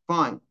drush?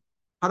 Fine.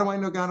 How do I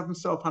know Ganav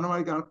himself? How do I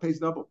know Ganav pays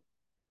double?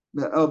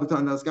 How do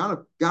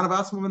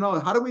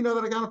we know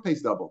that a Ganav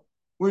pays double?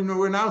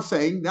 We're now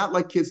saying, not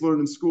like kids learn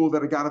in school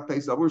that a Ganav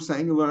pays double. We're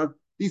saying you learn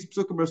these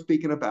psukim are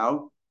speaking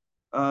about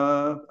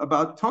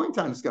towing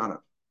times Ganav.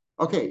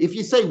 Okay, if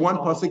you say one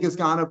pasuk is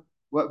Ganav,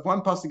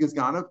 one pasuk is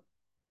Ganav.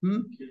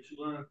 Can't you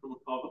learn it from a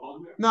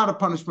Kavachomer? Not a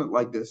punishment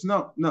like this.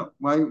 No.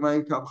 Why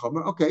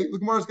Kavachomer? Okay, the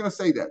Gemara is going to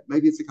say that.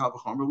 Maybe it's a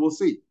Kavachomer. We'll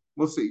see.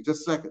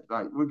 Just a second.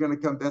 Right. We're going to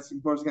come. That's the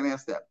Gemara is going to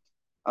ask that.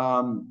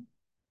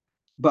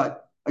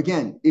 But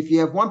again, if you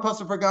have one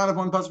pasuk for Ganav,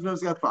 one pasuk for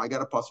Ganav, I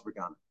got a pasuk for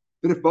Ganav.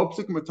 But if both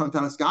psukim are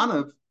Tantanas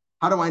Ganav,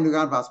 how do I know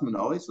Ganav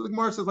Asmanoli? So the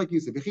Gemara says, like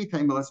you said, get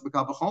from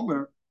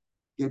Kavachomer,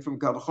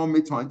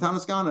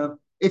 Tantanas Ganav.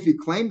 If you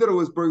claim that it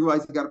was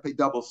burglarized, you got to pay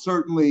double.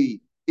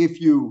 Certainly.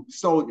 If you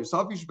stole it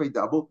yourself, you should pay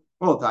double.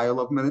 Well,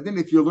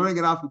 if you're learning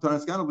it out from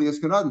Tanas Ganav,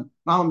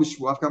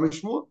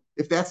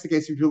 if that's the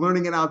case, if you're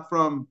learning out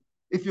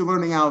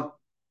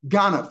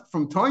Ganav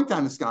from Toin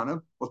Tanas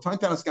Ganav, well, Toin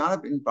Tanas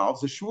Ganav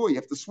involves a shvur. You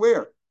have to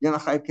swear. You're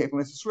not chayav kefil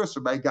unless you swear.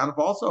 So by Ganav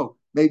also,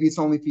 maybe it's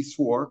only if he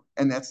swore,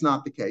 and that's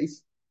not the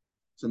case.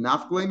 So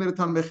Nafkalei made a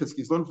Tana Bechizkiya.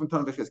 He's learning from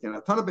Tana Bechizkiya.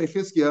 Now, Tana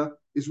Bechizkiya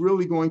is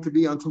really going to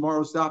be on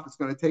tomorrow's daf. It's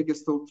going to take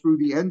us through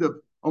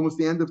almost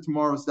the end of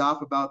tomorrow's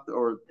daf,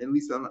 or at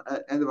least on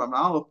the end of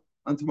Amar Aleph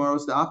on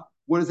tomorrow's daf.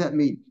 What does that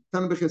mean?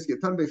 Tana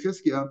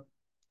Bechizkiya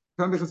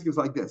is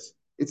like this.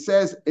 It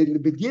says in the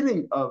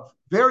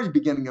very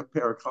beginning of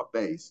Perek Chaf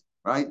Beis,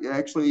 right?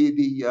 Actually,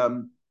 the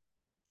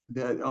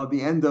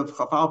end of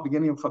Chafal,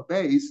 beginning of Chaf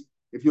Beis,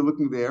 if you're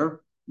looking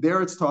there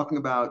it's talking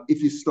about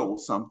if you stole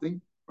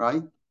something,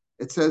 right?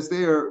 It says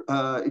there,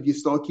 if you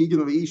stole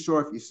Kigan of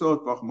Ishor, if you stole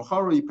it,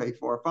 Machara, you pay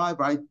 4 or 5,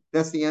 right?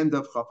 That's the end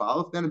of Chaf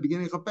Aleph. Then the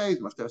beginning of Chaf Beis,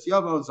 Mashtas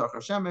Yavo, Zachar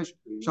Shemesh,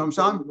 Sham.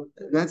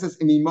 Then it says,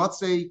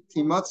 Timotze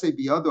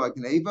Biyado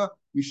Agneva,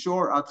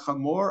 Mishor Ad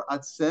Chamor,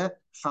 Ad Se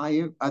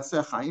Chaim,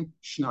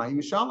 Shnayim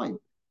Mishalim.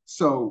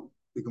 So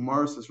the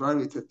Gemara says, right,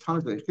 it's a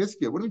Tana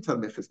Bechizkiya. What do you tell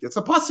Bechizkiya? It's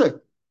a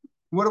pasuk.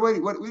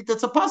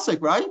 That's a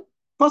pasuk, right?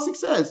 Pasuk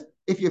says,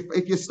 if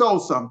you stole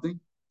something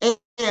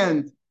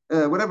and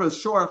whatever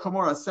shor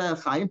chamor aseh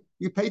chaim,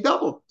 you pay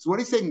double. So what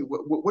are you saying?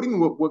 What do you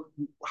mean?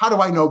 How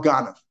do I know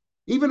Ganav?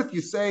 Even if you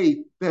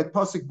say that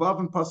pasuk Vav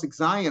and pasuk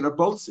Zion are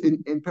both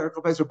in Perek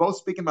Chaf Beis are both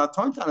speaking about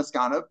Tanas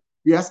Ganav,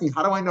 you're asking,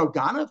 how do I know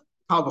Ganav?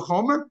 Kal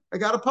v'chomer? I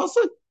got a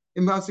pasuk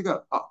in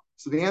pasuk.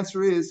 So the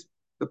answer is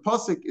the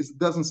pasuk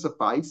doesn't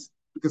suffice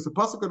because the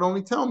pasuk would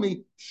only tell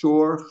me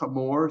shor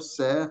chamor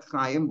seh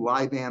chaim,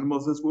 live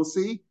animals, as we'll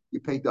see.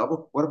 You pay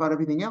double. What about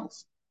everything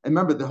else? And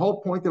remember, the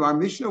whole point of our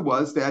Mishnah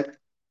was that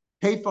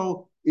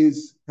Kefil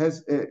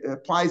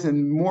applies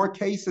in more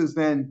cases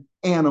than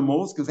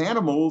animals, because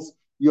animals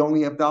you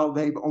only have Dal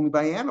Dev only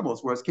by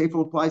animals, whereas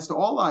Kefil applies to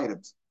all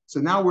items.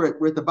 So now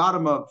we're at the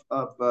bottom of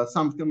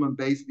Sam Filman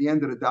base, the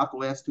end of the daf, the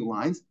last 2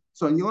 lines.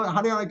 So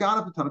how do you know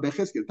Tana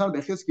Bechizkiya? Tana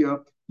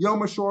Bechizkiya,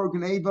 Yom Ashor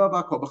Gneva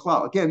V'Kol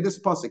B'Chlal. Again, this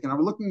pasuk, and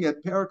I'm looking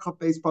at Perek Chaf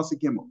Beis pasuk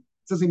Gimel.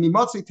 It says in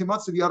Mimatzi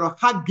Timatzi V'Yaro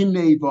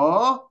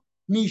Hagneva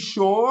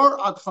Mishor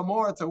Ad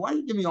Chamor. So why do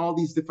you give me all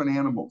these different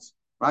animals,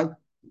 right?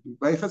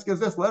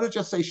 Let it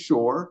just say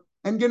shore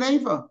and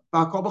Geneva.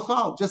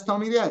 Just tell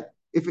me that.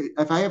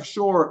 If I have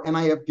shore and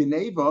I have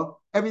Geneva,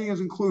 everything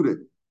is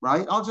included,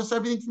 right? I'll just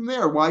everything from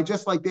there. Why?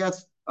 Just like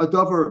that's a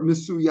davar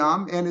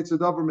misuyam and it's a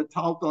davar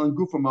metalta and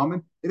gufa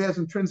moment. It has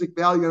intrinsic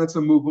value and it's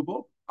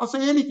immovable. I'll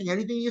say anything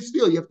you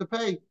steal, you have to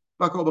pay.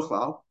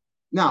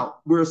 Now,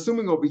 we're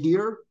assuming over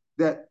here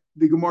that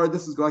the Gemara,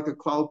 this is like a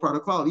klal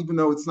product klal, even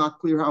though it's not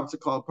clear how it's a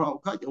klal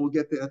product klal. We'll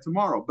get to that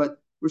tomorrow. But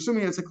we're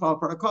assuming it's a klal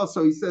product klal.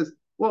 So he says,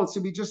 well, it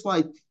should be just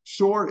like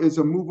shore is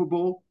a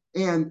movable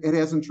and it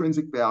has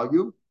intrinsic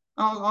value.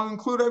 I'll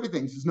include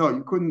everything. He says, no,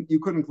 you couldn't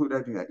include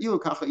everything. It's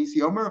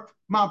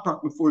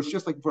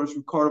just like the first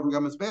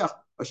record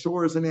a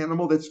shore is an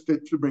animal that's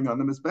fit to bring on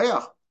the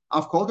mizbeach.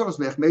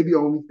 Maybe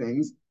only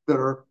things that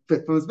are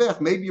fit for mizbeach.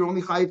 Maybe you're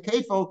only chayiv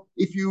kefil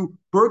if you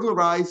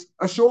burglarize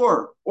a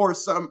shore or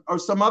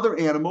some other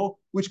animal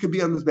which could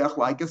be on mizbeach,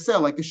 like a seh,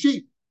 like a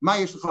sheep.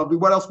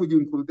 What else would you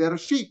include? That a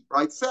sheep,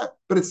 right? Seh,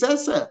 but it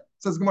says seh. It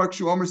says Gemara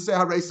Kshu Omer Seh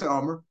Harei Seh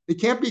Omer. It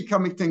can't be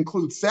coming to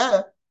include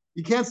seh.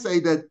 You can't say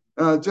that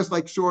just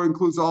like shore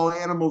includes all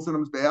animals in a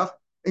mizbeach,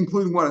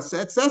 including what it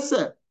says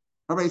seh.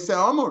 Harei Seh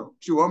Omer.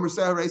 Kshu Omer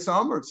Seh Harei Seh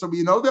Omer. So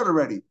we know that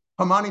already.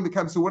 Hamani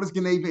becomes, so what does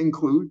Geneva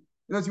include?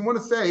 And as you want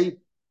to say,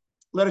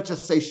 let it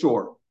just say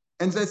shore.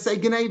 And say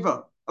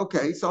Geneva.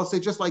 Okay, so I'll say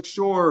just like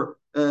shore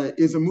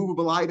is a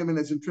movable item and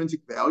has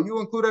intrinsic value,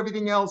 include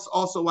everything else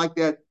also like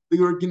that. The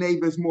word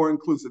Geneva is more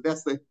inclusive.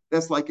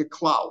 That's like a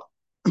cloud.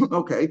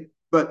 Okay,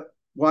 but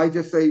why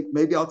just say,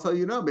 maybe I'll tell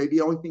you no, maybe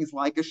the only thing is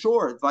like a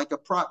shore. It's like a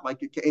prat,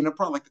 like a kaina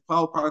prat, like the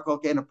cloud particle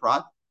kaina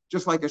prat.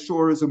 Just like a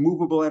shore is a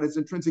movable and its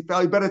intrinsic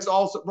value, but it's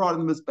also brought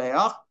in the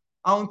mizbeach.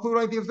 I'll include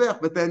anything mizbeach,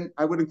 but then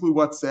I would include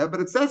what's said, but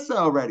it says so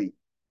already.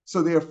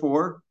 So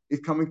therefore,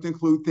 it's coming to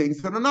include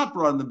things that are not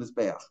brought in the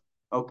mizbeach.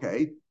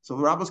 Okay, so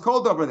the rabbis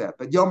called over that.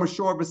 But Yom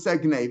Shor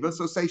b'seg gneva,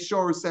 so say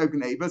Shor b'seg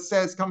gneva,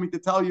 says coming to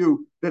tell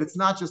you that it's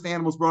not just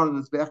animals brought in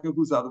the mizbeach, it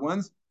includes other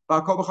ones.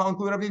 But I'll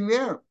include everything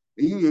there.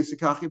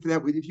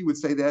 If you would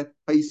say that,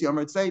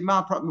 would say,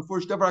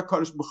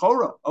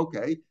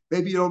 okay,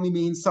 maybe it only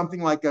means something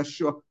like a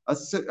shore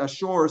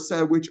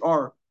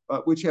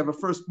which have a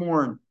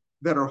firstborn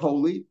that are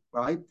holy,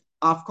 right?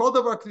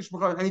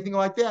 Anything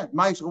like that.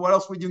 What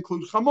else would you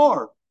include?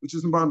 Chamor, which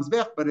isn't bar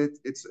mizbech, but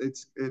it's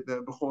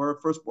the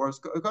bechor firstborn is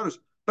kaddish.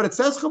 But it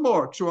says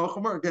chamor.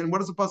 Again, what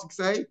does the pasuk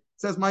say? It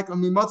says, Michael,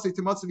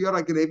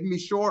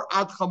 mishor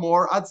ad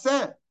chamor ad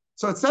seh.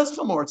 So it says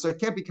chamor, so it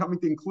can't be coming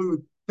to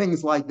include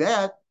things like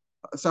that.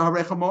 So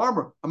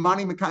therefore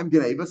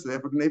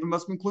Geneva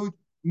must include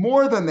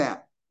more than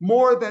that,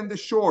 more than the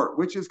shore,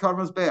 which is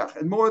Karban Mizbeach,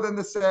 and more than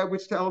the seh,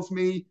 which tells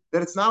me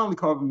that it's not only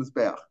Karban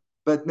Mizbeach,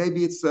 but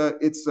maybe it's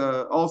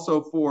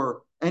also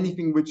for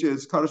anything which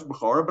is Kaddish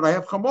B'chora, but I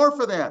have Chamor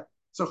for that.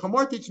 So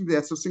Chamor teaching me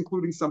that, so it's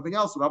including something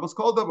else. Rabbis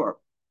called over.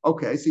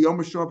 Okay, so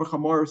Yom Shor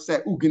b'Chamor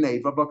seh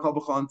u'Geneva, but Kol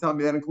B'chol, and tell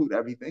me that include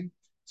everything.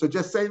 So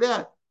just say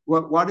that.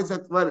 Why does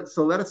that?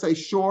 Let it say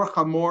Shor,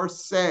 Chamor,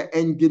 Seh,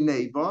 and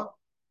Geneva,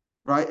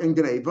 right? And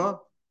Geneva,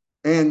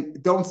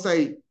 and don't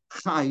say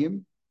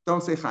Chaim.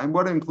 Don't say Chaim.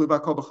 What do you include by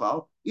Kol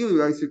B'chal?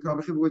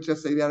 If it would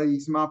just say that,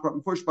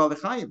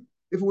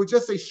 if it would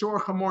just say Shor,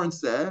 Chamor, and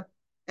Seh,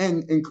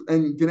 and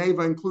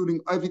Geneva, including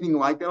everything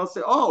like that, I'll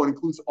say, oh, it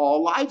includes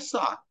all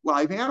livestock,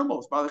 live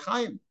animals,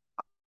 Balachayim.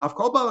 I've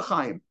called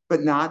Balachayim,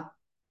 but not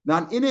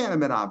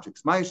inanimate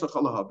objects.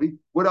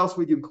 What else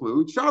would you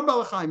include? Shar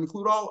Balachayim,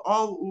 include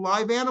all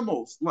live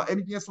animals,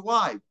 anything that's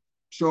alive.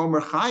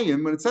 Shomer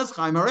Chaim, when it says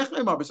Chaim,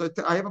 so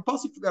I have a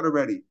pasuk for that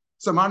already.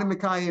 So Mani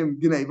Mekayim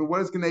Geneva, what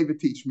does Geneva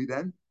teach me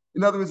then?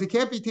 In other words, it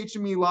can't be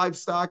teaching me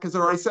livestock because it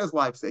already says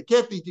livestock. It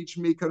can't be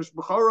teaching me Kaddish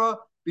B'chora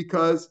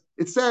because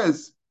it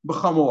says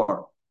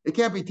B'chamor. It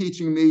can't be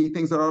teaching me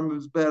things that are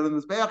better than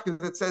this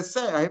because it says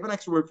say. I have an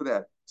extra word for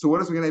that. So what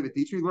does Geneva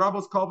teach me? The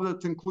Rabbis called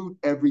it to include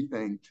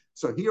everything.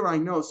 So here I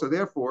know. So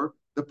therefore,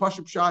 the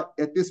Pashup shot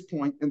at this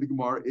point in the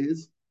Gemara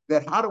is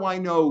that how do I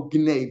know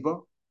Geneva?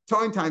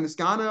 Toin time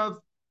Iskanav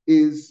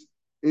is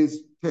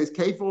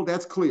Kefil,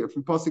 that's clear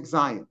from Pasuk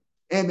Zion.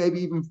 And maybe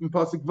even from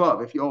Pasuk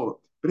Vav, if you hold it.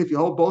 But if you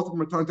hold both of them,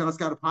 return to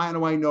Iskanav, how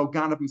do I know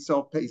Ganav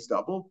himself pays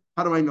double?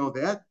 How do I know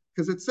that?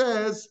 Because it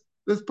says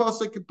this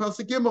pasuk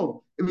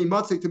Gimel. I mean,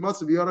 matzah to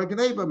matzah v'yara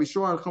Geneva,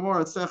 mishor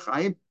chamor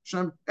atzechayim.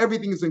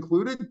 Everything is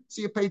included,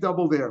 so you pay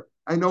double there.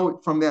 I know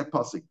it from that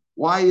pasuk.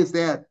 Why is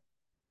that?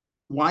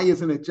 Why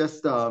isn't it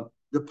just the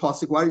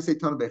pasuk? Why do you say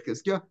Tana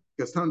Bechizkiah?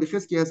 Because Tana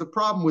Bechizkiah has a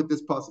problem with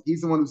this pasuk.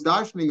 He's the one who's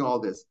darshaning all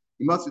this.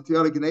 And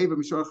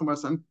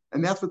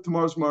that's what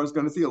tomorrow's Gemara is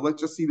going to see.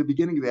 Let's just see the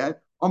beginning of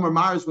that. Omar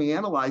Mars, we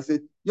analyze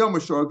it. Yom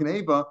Shor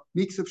Geneva,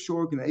 mix of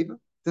Shor Geneva.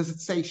 Does it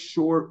say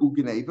Shor U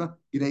Geneva?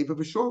 Geneva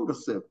v'Shor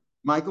U'Chsiv.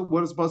 Michael, what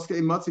does Pasuk say?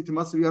 Matzi to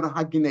Matzi Yada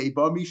Ha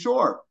Geneva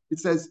Mishor. It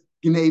says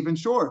Geneva and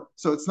Shor.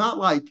 So it's not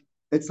like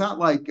it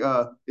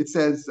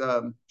says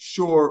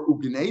Shor U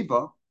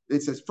Geneva.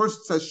 It says first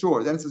it says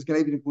Shor, then it says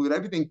Geneva to include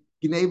everything.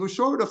 Geneva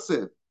Shor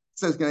U'Chsiv. It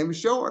says Geneva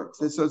Shor.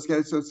 So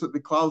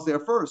the clouds there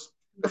first.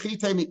 Maybe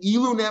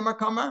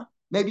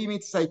you mean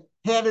to say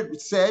had it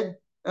said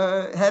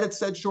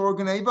Shor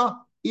Geneva,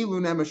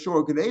 Ilu Nema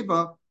Shor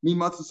Geneva, Mi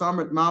Matzah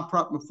Samrit Ma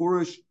Prat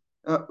Mefurish.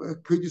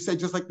 Could you say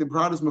just like the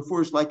prod is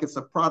mefurish, like it's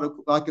a product,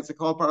 like it's a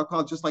call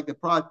product, just like the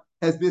prod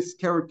has this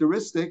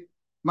characteristic?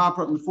 Ma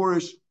prat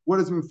mefurish. What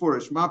is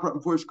mefurish? Ma prat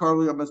mefurish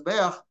karli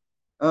amazbeach.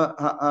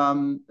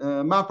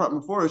 Ma prat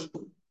mefurish.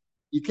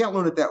 You can't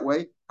learn it that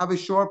way. Have a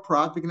short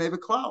prat, we can have a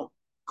cloud.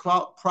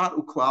 prat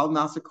uklal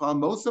nasa klal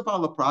mosaf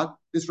ala prat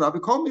this Rabbi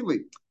Komili.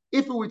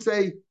 If it would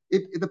say,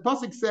 if the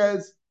pasuk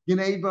says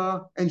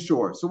Geneva and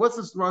shore, so what's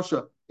this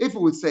Russia? If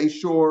it would say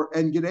shore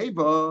and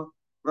Geneva,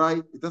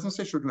 right? It doesn't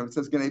say shore Geneva, it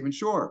says Geneva and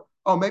shore.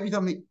 Oh, maybe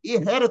tell me,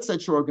 had it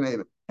said shore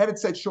Geneva, had it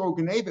said shore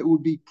Geneva, it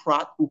would be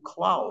prat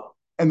uklal.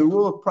 And the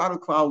rule of prat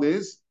uklal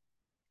is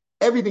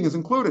everything is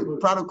included.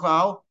 Prat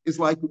uklal is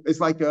like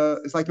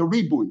a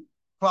ribui.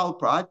 Klal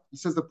prat, he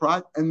says the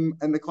prat and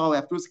the klal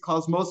afterwards, the klal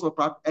is most of the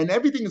prat, and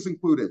everything is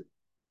included.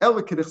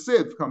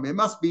 It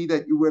must be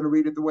that you want to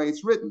read it the way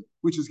it's written,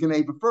 which is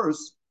Geneva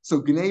first. So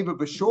Geneva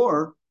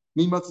b'shore,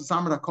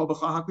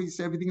 how can you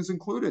say everything is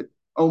included?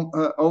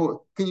 Can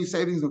you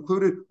say everything's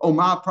included?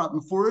 Ma prat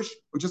mefurish,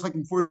 or just like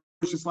mefurish,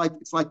 it's like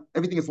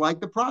everything is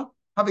like the prat.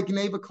 Have a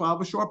Geneva klal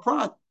b'shore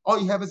prat. All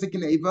you have is a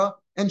Geneva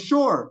and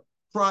shore.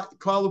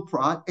 Klal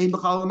prat, ein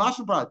b'klal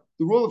mashal prat.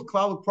 The rule of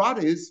klal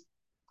prat is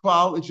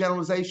klal, a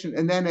generalization,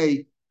 and then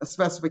a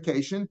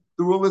specification.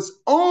 The rule is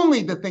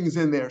only the things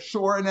in there,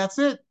 shore, and that's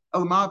it.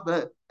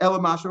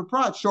 Elamashal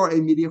prat, shore, a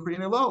media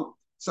low.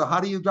 So how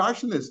do you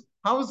darshan this?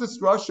 How is this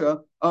Russia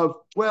of,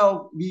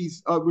 well,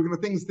 these we're going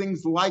to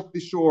things like the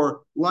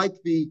shore, like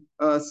the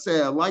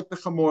sail, like the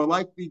chamor,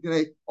 like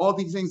the all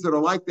these things that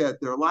are like that.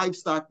 They're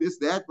livestock, this,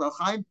 that.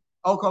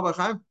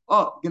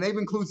 Geneva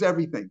includes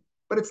everything,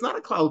 but it's not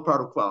a cloud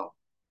part of cloud.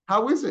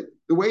 How is it?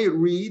 The way it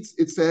reads,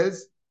 it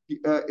says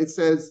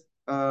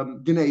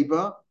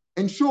Geneva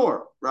and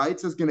shore, right? It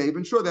says Geneva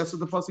and shore. That's what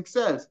the pasuk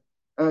says.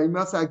 You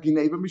must have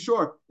Geneva and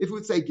shore. If it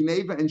would say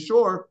Geneva and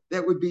shore,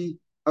 that would be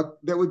a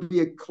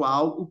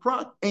klal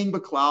uprat. Ein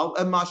beklal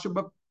and masha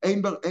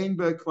ein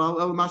beklal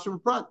el masha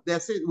b'prat.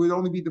 That's it. It would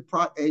only be the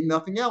prat and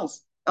nothing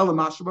else. El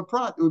masha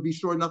b'prat. It would be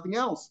shore, nothing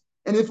else.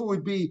 And if it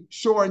would be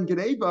shore and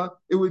Geneva,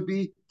 it would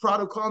be prat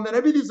uklal, and then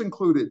everything's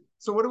included.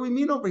 So what do we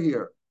mean over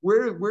here?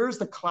 Where's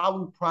the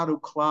klal prat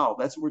uklal?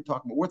 That's what we're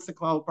talking about. What's the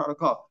klal prat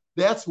uklal?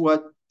 That's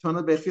what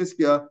Tana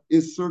Bechizkia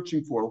is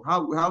searching for.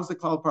 How's the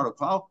klal prat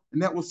uklal?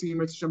 And that we'll see in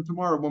Mitzvah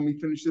tomorrow when we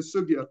finish this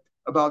sugya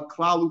about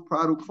klal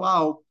prat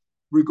uklal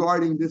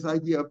regarding this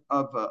idea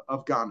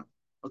of Ganef.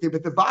 Okay,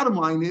 but the bottom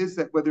line is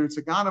that whether it's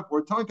a Ganef or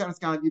a Tointanis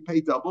Ganef, you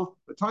pay double.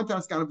 The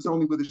Tointanis Ganef is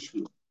only with a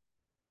shvu.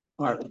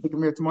 All right, we'll take a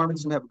minute tomorrow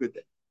and have a good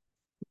day.